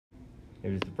It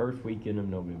was the first weekend of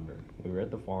November. We were at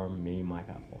the farm, me and my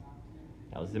couple.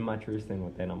 I was in my tree stand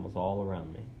with animals all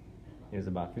around me. It was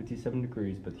about 57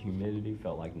 degrees, but the humidity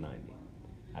felt like 90.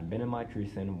 I'd been in my tree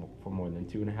stand for more than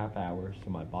 2.5 hours,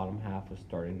 so my bottom half was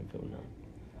starting to feel numb.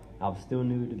 I was still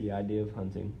new to the idea of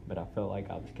hunting, but I felt like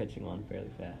I was catching on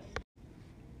fairly fast.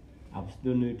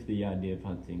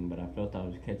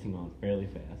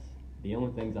 The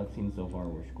only things I've seen so far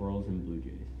were squirrels and blue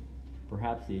jays,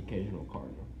 perhaps the occasional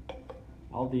cardinal.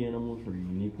 All the animals were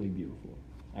uniquely beautiful.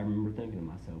 I remember thinking to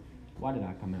myself, why did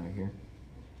I come out here?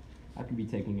 I could be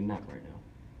taking a nap right now.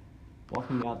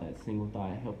 Walking out that single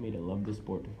thought helped me to love the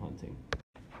sport of hunting.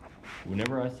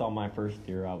 Whenever I saw my first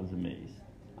deer, I was amazed.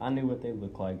 I knew what they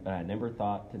looked like, but I never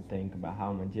thought to think about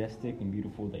how majestic and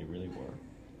beautiful they really were.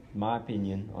 In my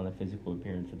opinion on the physical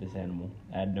appearance of this animal,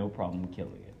 I had no problem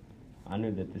killing it. I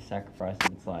knew that the sacrifice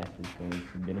of its life was going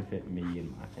to benefit me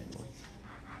and my family.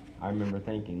 I remember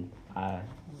thinking, I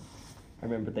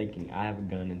have a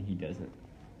gun and he doesn't.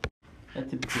 That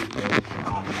typically goes for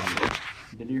odd.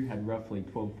 The deer had roughly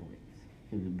 12 points.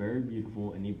 He was very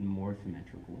beautiful and even more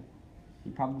symmetrical. He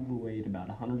probably weighed about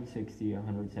 160 or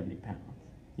 170 pounds.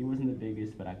 He wasn't the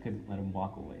biggest, but I couldn't let him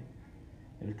walk away.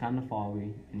 It was kind of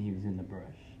foggy, and he was in the brush.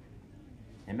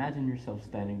 Imagine yourself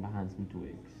standing behind some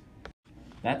twigs.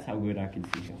 That's how good I could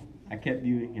see him. I kept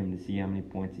viewing him to see how many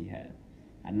points he had.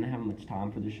 I didn't have much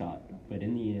time for the shot, but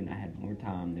in the end I had more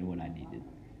time than what I needed.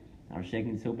 I was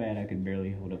shaking so bad I could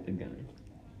barely hold up the gun.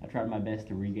 I tried my best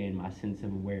to regain my sense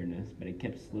of awareness, but it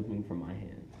kept slipping from my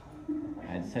hands.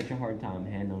 I had such a hard time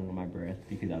handling my breath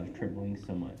because I was trembling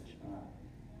so much.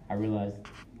 I realized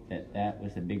that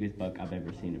was the biggest buck I've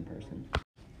ever seen in person.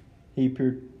 He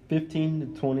appeared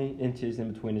 15 to 20 inches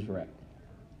in between his rack.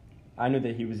 I knew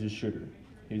that he was a shooter.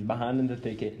 He was behind in the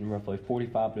thicket and roughly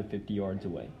 45 to 50 yards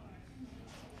away.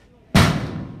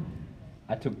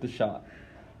 I took the shot.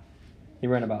 He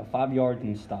ran about 5 yards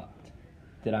and stopped.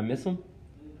 Did I miss him?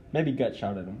 Maybe gut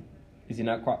shot at him. Is he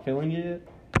not quite feeling it yet?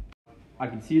 I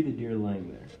could see the deer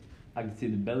laying there. I could see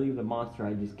the belly of the monster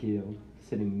I just killed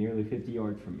sitting nearly 50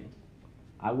 yards from me.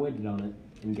 I waited on it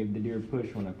and gave the deer a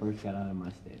push when I first got out of my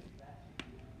stand.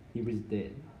 He was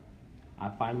dead. I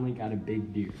finally got a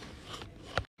big deer.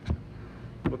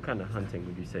 What kind of hunting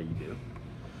would you say you do?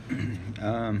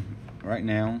 Right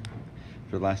now,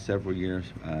 for the last several years,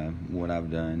 what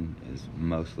I've done is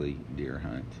mostly deer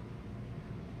hunt.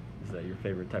 Is that your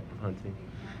favorite type of hunting?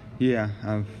 Yeah,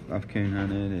 I've coon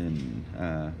hunted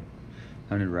and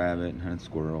hunted rabbit, hunted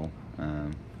squirrel,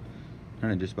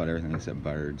 hunted just about everything except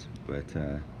birds. But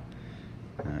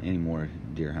any more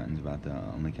deer hunting's about the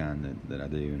only kind that I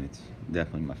do, and it's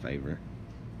definitely my favorite.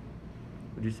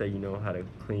 Would you say you know how to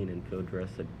clean and field dress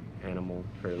an animal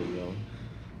fairly well?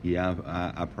 Yeah,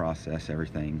 I process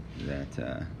everything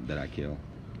that I kill.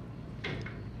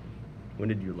 When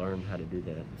did you learn how to do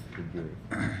that?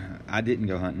 I didn't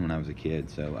go hunting when I was a kid,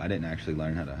 so I didn't actually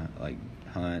learn how to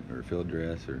hunt or field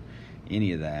dress or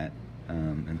any of that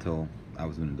until I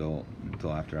was an adult,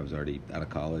 until after I was already out of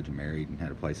college and married and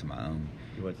had a place of my own.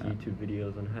 You watch YouTube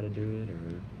videos on how to do it,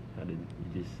 or how did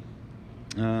you just...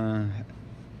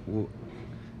 Well,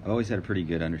 I've always had a pretty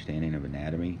good understanding of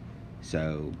anatomy,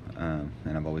 so and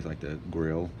I've always liked to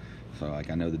grill, so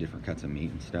I know the different cuts of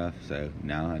meat and stuff. So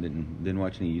now I didn't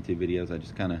watch any YouTube videos. I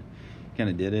just kind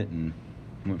of did it and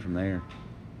went from there.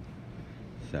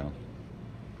 So.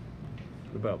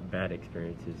 What about bad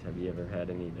experiences? Have you ever had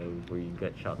any of those where you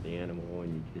gut shot the animal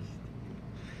and you just...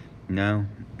 No,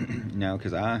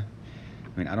 because I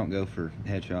don't go for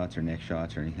headshots or neck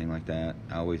shots or anything like that.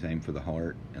 I always aim for the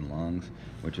heart and lungs,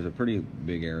 which is a pretty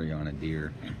big area on a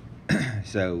deer.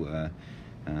 So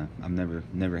I've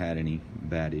never had any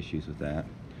bad issues with that.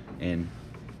 And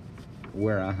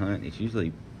where I hunt, it's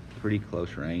usually pretty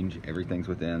close range. Everything's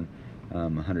within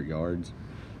 100 yards,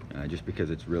 just because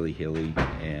it's really hilly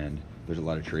and there's a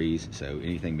lot of trees. So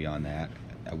anything beyond that,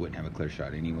 I wouldn't have a clear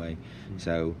shot anyway.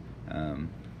 So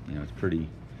it's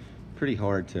pretty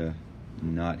hard to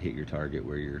not hit your target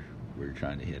where you're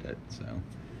trying to hit it. So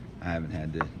I haven't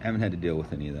had to deal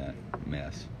with any of that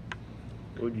mess.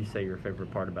 What would you say your favorite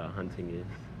part about hunting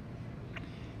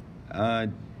is?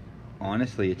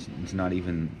 Honestly, it's not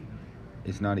even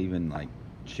like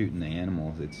shooting the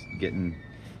animals. It's getting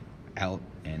out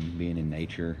and being in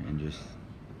nature and just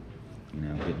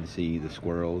getting to see the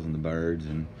squirrels and the birds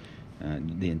and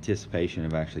the anticipation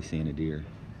of actually seeing a deer.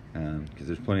 Because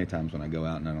there's plenty of times when I go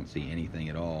out and I don't see anything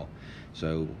at all.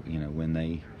 So when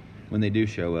they do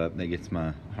show up, that gets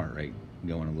my heart rate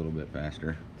going a little bit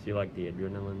faster. So you like the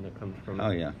adrenaline that comes from it? Oh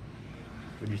yeah.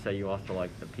 Would you say you also like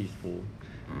the peaceful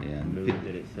Yeah, mood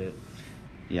that it sets?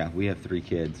 yeah, we have 3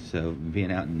 kids, so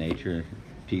being out in nature,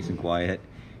 peace and quiet,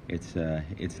 it's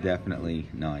definitely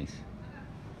nice.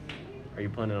 Are you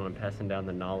planning on passing down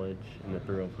the knowledge and the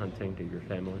thrill of hunting to your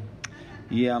family?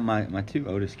 Yeah, my 2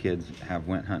 oldest kids have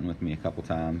went hunting with me a couple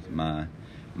times. My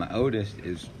oldest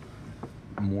is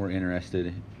more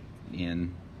interested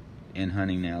in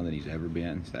hunting now than he's ever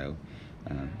been. So,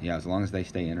 yeah, as long as they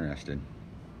stay interested,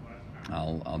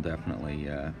 I'll definitely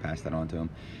pass that on to them.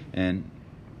 And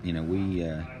you know,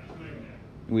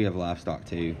 we have livestock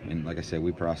too, and like I said,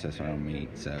 we process our own meat.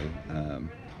 So,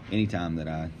 anytime that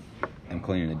I am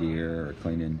cleaning a deer or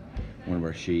cleaning one of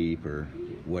our sheep or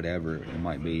whatever it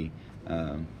might be,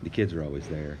 the kids are always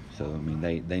there. So, I mean,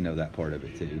 they know that part of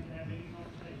it too.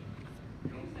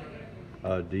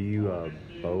 Do you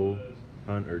bow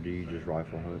hunt or do you just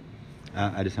rifle hunt?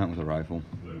 I just hunt with a rifle.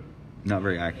 Not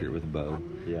very accurate with a bow.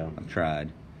 Yeah. I've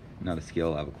tried. Not a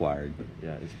skill I've acquired.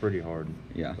 Yeah, it's pretty hard.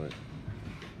 Yeah. But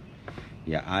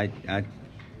Yeah, I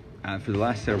for the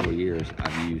last several years,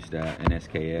 I've used an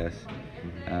SKS.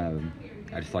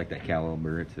 I just like that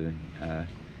caliber. It's a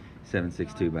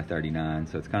 7.62 by 39,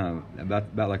 so it's kind of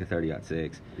about like a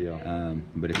 30-06. Yeah.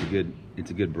 But it's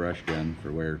a good brush gun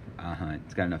for where I hunt.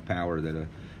 It's got enough power that a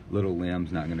little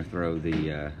limb's not going to throw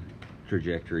the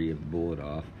trajectory of the bullet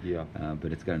off. Yeah.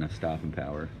 But it's got enough stopping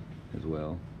power as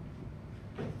well.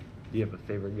 Do you have a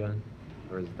favorite gun,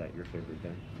 or is that your favorite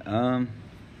gun?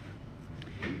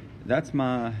 That's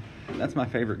my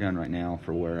favorite gun right now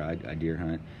for where I deer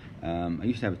hunt. I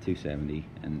used to have a 270,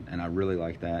 and I really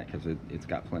like that because it's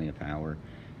got plenty of power.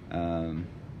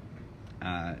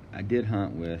 I did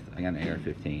hunt with, I got an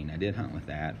AR-15. I did hunt with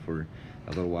that for a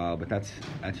little while, but that's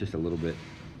just a little bit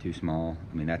too small.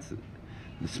 I mean, that's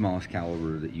the smallest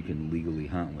caliber that you can legally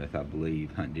hunt with, I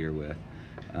believe, hunt deer with.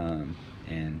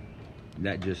 And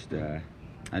that just,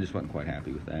 I just wasn't quite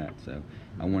happy with that. So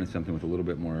I wanted something with a little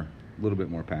bit more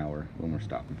power, a little more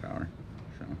stopping power.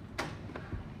 So.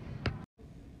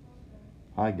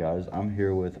 Hi guys, I'm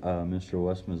here with Mr.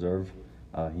 Wes Meserve.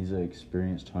 He's an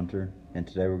experienced hunter, and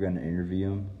today we're going to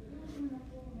interview him.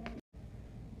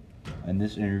 In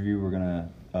this interview, we're going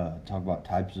to talk about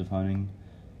types of hunting,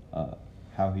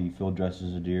 how he field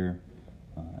dresses a deer,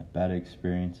 bad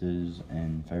experiences,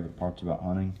 and favorite parts about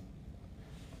hunting.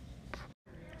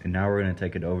 And now we're going to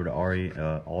take it over to Ari,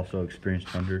 also experienced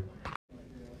hunter.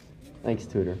 Thanks,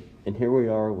 Tutor. And here we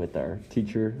are with our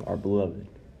teacher, our beloved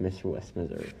Mr. Wes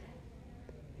Meserve.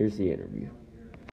 Here's the interview.